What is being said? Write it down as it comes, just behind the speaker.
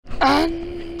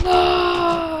And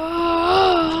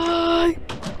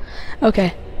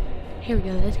okay, here we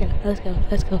go. Let's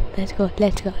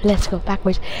go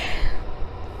backwards.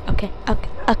 Okay.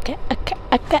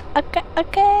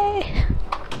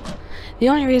 The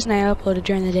only reason I uploaded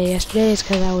during the day yesterday is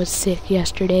because I was sick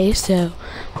yesterday, so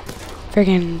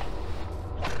freaking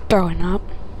throwing up.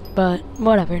 But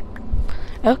whatever.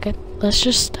 Okay, let's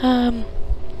just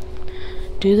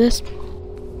do this.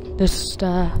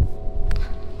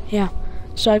 Yeah.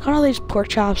 So I got all these pork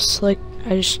chops, like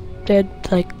I just did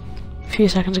like a few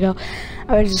seconds ago.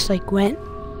 I just like went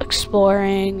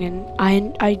exploring, and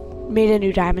I made a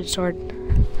new diamond sword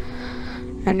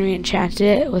and re-enchanted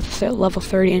it with level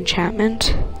 30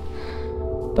 enchantment.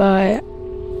 But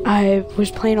I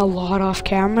was playing a lot off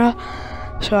camera,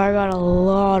 so I got a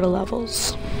lot of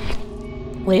levels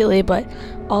lately. But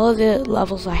all of the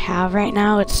levels I have right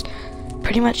now, it's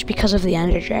pretty much because of the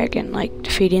Ender Dragon, like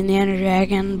defeating the Ender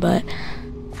Dragon. But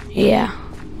yeah.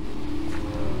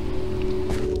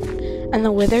 And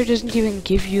the Wither doesn't even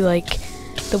give you like,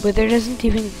 oh,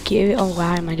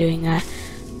 why am I doing that?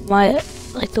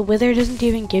 The Wither doesn't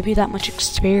even give you that much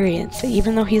experience,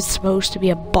 even though he's supposed to be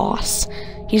a boss.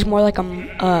 He's more like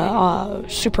a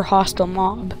super hostile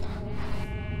mob.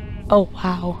 Oh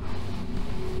wow.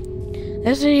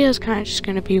 This video is kind of just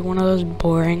gonna be one of those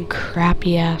boring,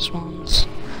 crappy ass ones.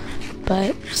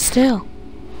 But still.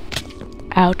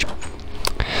 Ouch.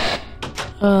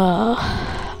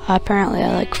 Apparently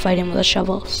I like fighting with a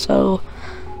shovel, so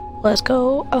let's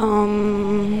go.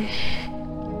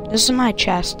 This is my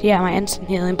chest. Yeah, my instant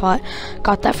healing pot.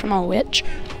 Got that from a witch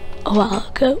a while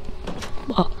ago.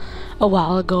 Well, a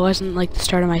while ago, as in like the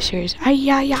start of my series.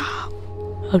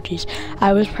 Oh jeez.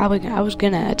 I was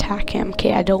gonna attack him.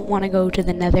 Okay, I don't want to go to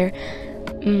the nether.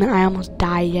 I almost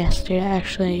died yesterday,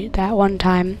 actually, that one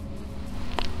time.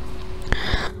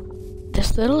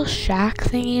 This little shack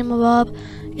thingy mabob,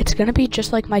 it's gonna be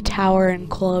just like my tower in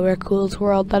Cool's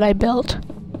world that I built.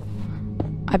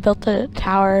 I built the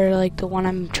tower, like the one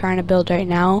I'm trying to build right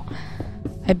now.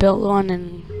 I built one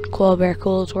in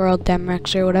Cool's world,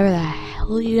 Demrex, or whatever the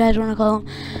hell you guys want to call them.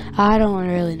 I don't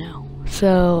really know.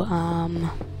 So,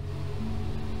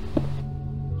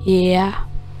 yeah.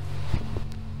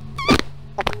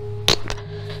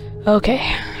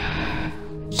 Okay.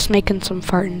 Just making some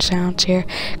farting sounds here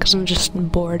because I'm just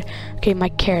bored. Okay, my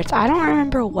carrots. I don't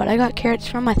remember what I got carrots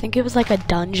from. I think it was like a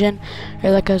dungeon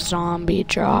or like a zombie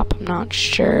drop. I'm not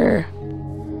sure.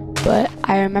 But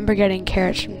I remember getting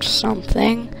carrots from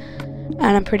something, and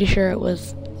I'm pretty sure it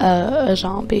was a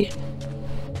zombie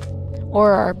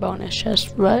or our bonus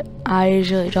chest, but I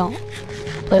usually don't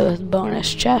play with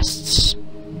bonus chests.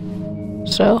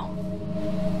 So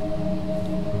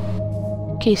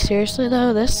okay, seriously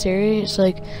though, this series,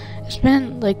 like, it's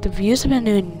been, like, the views have been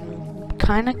doing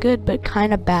kind of good, but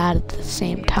kind of bad at the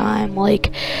same time.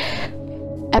 Like,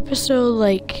 episode,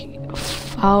 like,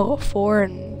 4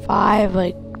 and 5,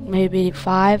 like, maybe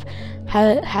 5,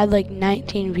 had like,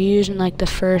 19 views in, like, the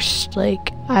first,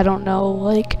 like, I don't know,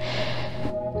 like,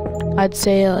 I'd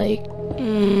say, like,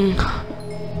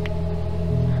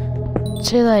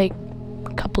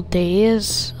 a couple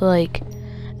days, like.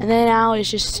 And then now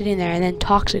it's just sitting there, and then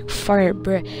toxic fire,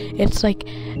 it's like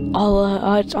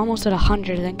it's almost at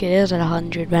 100. I think it is at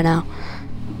 100 by now.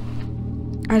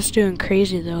 That's doing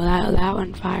crazy though. That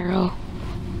went viral.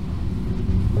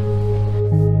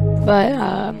 But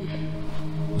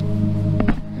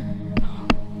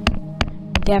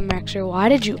damn Rexer, why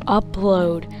did you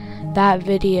upload that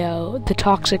video, the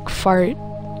toxic fart,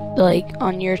 like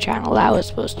on your channel? That was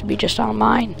supposed to be just on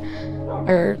mine,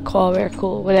 or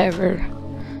Cool, whatever.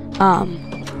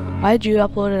 Why did you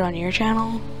upload it on your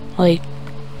channel? Like,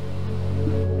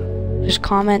 just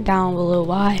comment down below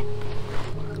why.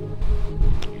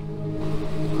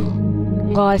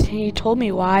 Well, I think he told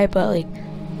me why, but like,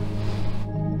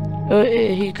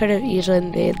 he could have easily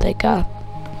made like a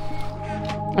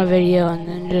video and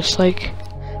then just like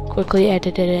quickly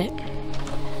edited it.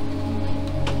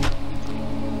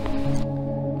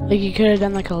 Like, you could have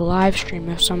done like a live stream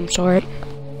of some sort.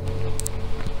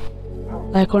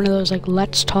 Like one of those like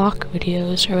let's talk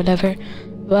videos or whatever.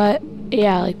 But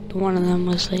yeah, like one of them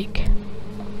was like,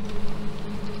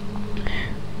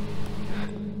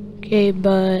 okay,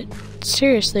 but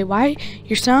seriously, why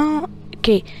you sound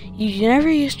okay? You never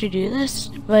used to do this,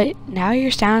 but now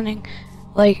you're sounding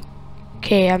like,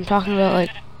 okay, I'm talking about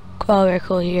like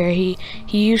Cool here. He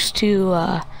used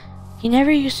to he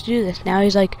never used to do this. Now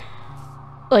he's like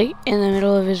in the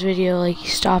middle of his video, like he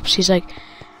stops, he's like,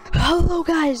 hello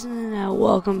guys, and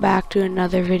welcome back to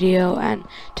another video, and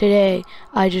today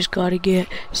I just gotta get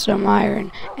some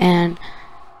iron, and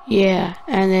Yeah,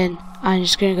 and then I'm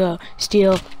just gonna go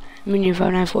steal Minion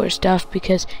 594 stuff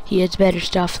because he has better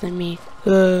stuff than me.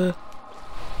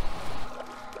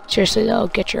 Seriously though,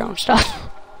 get your own stuff.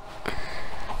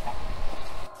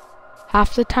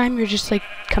 Half the time you're just like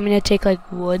coming to take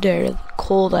like wood or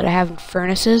coal that I have in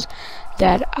furnaces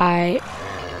that I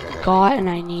got and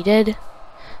I needed.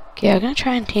 Okay, I'm gonna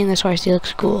try and tame this horse. He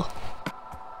looks cool.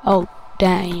 Oh,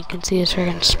 dang, you can see his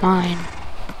friggin' spine.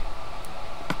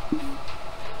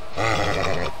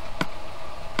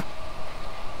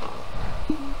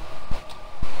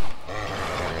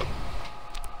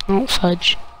 Oh,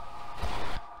 fudge.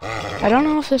 I don't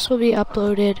know if this will be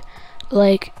uploaded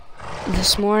like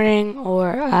this morning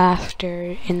or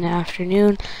after in the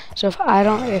afternoon. So if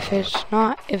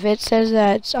it says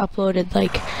that it's uploaded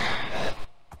like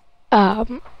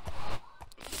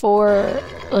for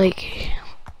like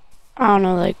I don't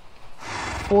know, like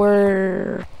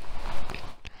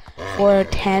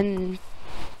 4:10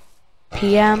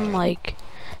 p.m. like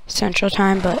Central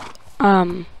Time, but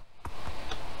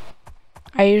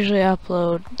I usually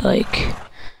upload like,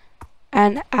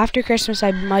 and after Christmas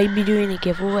I might be doing a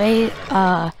giveaway.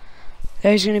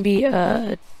 There's gonna be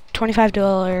a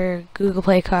 $25 Google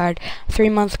Play card,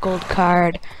 3-month gold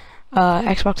card,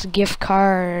 Xbox gift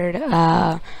card,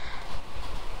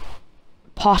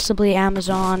 possibly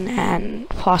Amazon and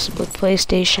possibly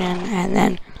PlayStation, and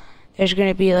then there's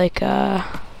gonna be like an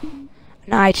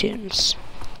iTunes.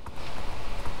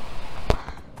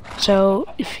 So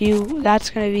that's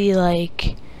gonna be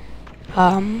like,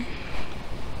 I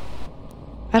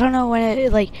don't know when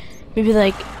it, like, maybe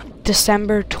like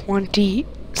December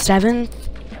 27th,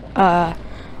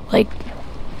 like,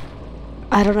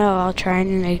 I don't know, I'll try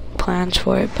and make plans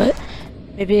for it, but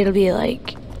maybe it'll be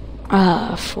like,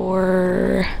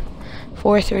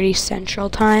 4:30 Central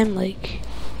Time, like,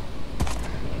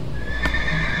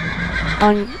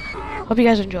 hope you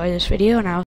guys enjoy this video, and I'll